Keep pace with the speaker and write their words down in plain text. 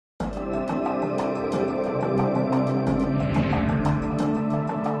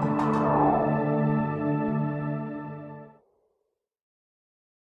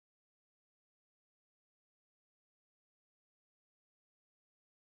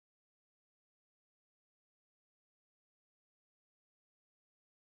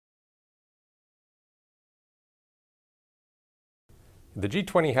The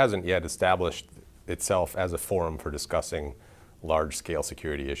G20 hasn't yet established itself as a forum for discussing large-scale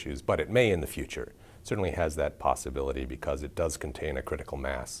security issues, but it may in the future. It certainly has that possibility because it does contain a critical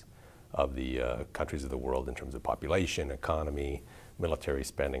mass of the countries of the world in terms of population, economy, military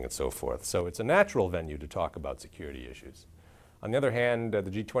spending, and so forth. So it's a natural venue to talk about security issues. On the other hand, the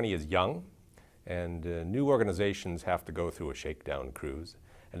G20 is young, and new organizations have to go through a shakedown cruise.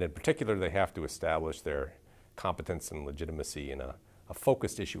 And in particular, they have to establish their competence and legitimacy in a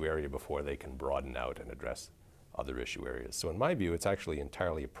focused issue area before they can broaden out and address other issue areas. So in my view, it's actually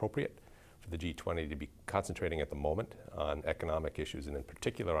entirely appropriate for the G20 to be concentrating at the moment on economic issues, and in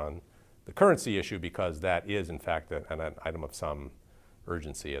particular on the currency issue, because that is, in fact, an item of some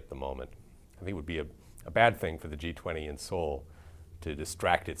urgency at the moment. I think it would be a bad thing for the G20 in Seoul to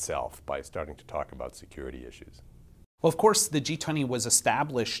distract itself by starting to talk about security issues. Well, of course, the G20 was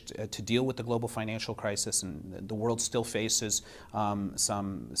established to deal with the global financial crisis, and the world still faces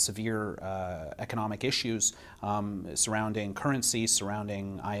some severe economic issues surrounding currency,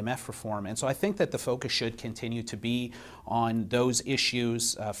 surrounding IMF reform. And so I think that the focus should continue to be on those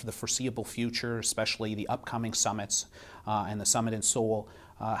issues for the foreseeable future, especially the upcoming summits and the summit in Seoul.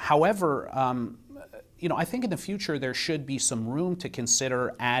 However, I think in the future there should be some room to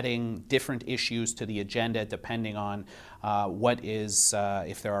consider adding different issues to the agenda depending on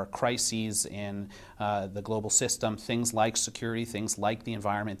if there are crises in the global system, things like security, things like the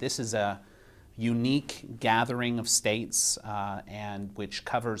environment. This is a unique gathering of states and which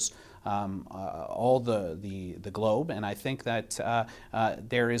covers all the globe, and I think that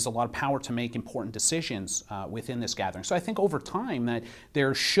there is a lot of power to make important decisions within this gathering. So I think over time that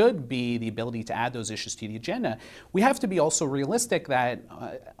there should be the ability to add those issues to the agenda. We have to be also realistic that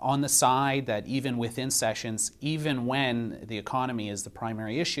on the side that even within sessions, even when the economy is the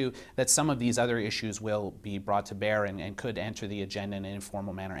primary issue, that some of these other issues will be brought to bear and could enter the agenda in an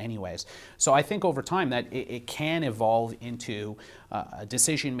informal manner anyways. So I think over time that it can evolve into a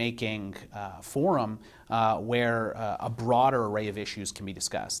decision-making forum where a broader array of issues can be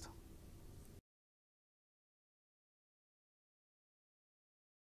discussed.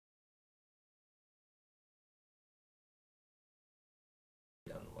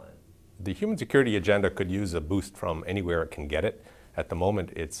 The human security agenda could use a boost from anywhere it can get it. At the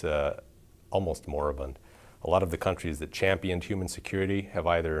moment, it's almost moribund. A lot of the countries that championed human security have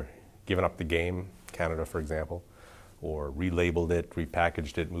either given up the game, Canada, for example, or relabeled it,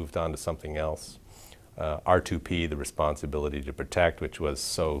 repackaged it, moved on to something else. R2P, the responsibility to protect, which was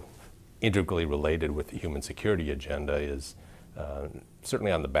so integrally related with the human security agenda, is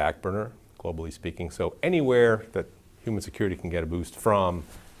certainly on the back burner, globally speaking. So anywhere that human security can get a boost from,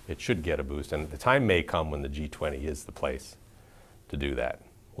 it should get a boost. And the time may come when the G20 is the place to do that.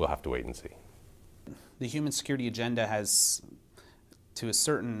 We'll have to wait and see. The human security agenda has hit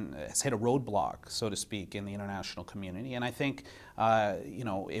a roadblock, so to speak, in the international community. And I think,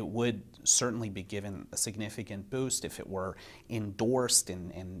 it would certainly be given a significant boost if it were endorsed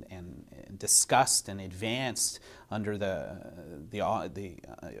and discussed and advanced under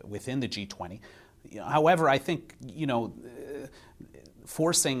within the G20. However, I think,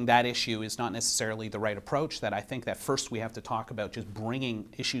 forcing that issue is not necessarily the right approach. That I think that first we have to talk about just bringing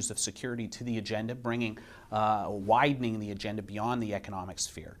issues of security to the agenda, widening the agenda beyond the economic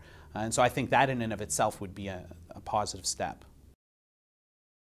sphere. And so I think that in and of itself would be a positive step.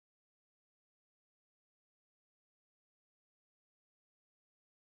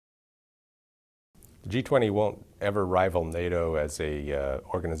 The G20 won't ever rival NATO as an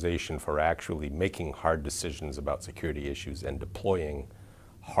organization for actually making hard decisions about security issues and deploying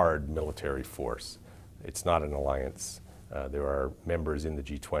hard military force. It's not an alliance. There are members in the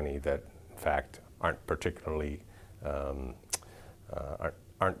G20 that, in fact, aren't particularly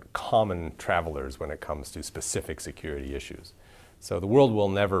aren't common travelers when it comes to specific security issues. So the world will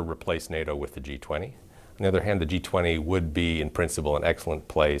never replace NATO with the G20. On the other hand, the G20 would be, in principle, an excellent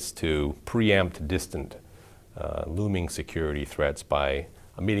place to preempt distant looming security threats by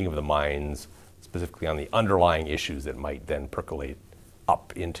a meeting of the minds, specifically on the underlying issues that might then percolate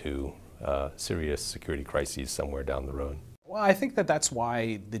up into serious security crises somewhere down the road. Well, I think that that's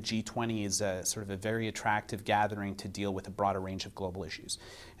why the G20 is sort of a very attractive gathering to deal with a broader range of global issues.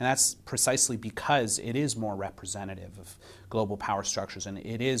 And that's precisely because it is more representative of global power structures, and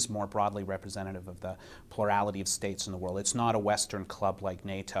it is more broadly representative of the plurality of states in the world. It's not a Western club like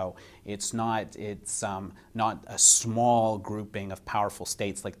NATO. It's not a small grouping of powerful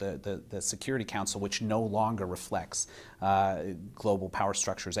states like the Security Council, which no longer reflects global power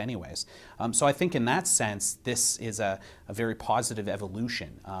structures anyways. So I think in that sense, this is a very positive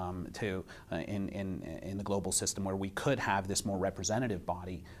evolution in the global system, where we could have this more representative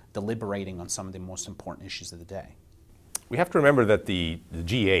body deliberating on some of the most important issues of the day. We have to remember that the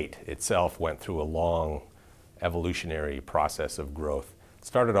G8 itself went through a long evolutionary process of growth. It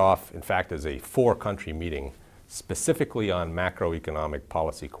started off, in fact, as a 4-country meeting specifically on macroeconomic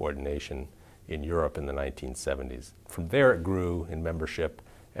policy coordination in Europe in the 1970s. From there it grew in membership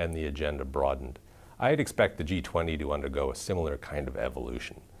and the agenda broadened. I'd expect the G20 to undergo a similar kind of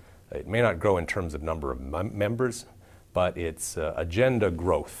evolution. It may not grow in terms of number of members, but its agenda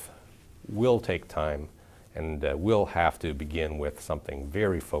growth will take time and will have to begin with something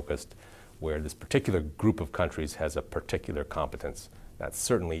very focused, where this particular group of countries has a particular competence. That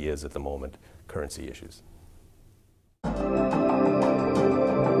certainly is, at the moment, currency issues.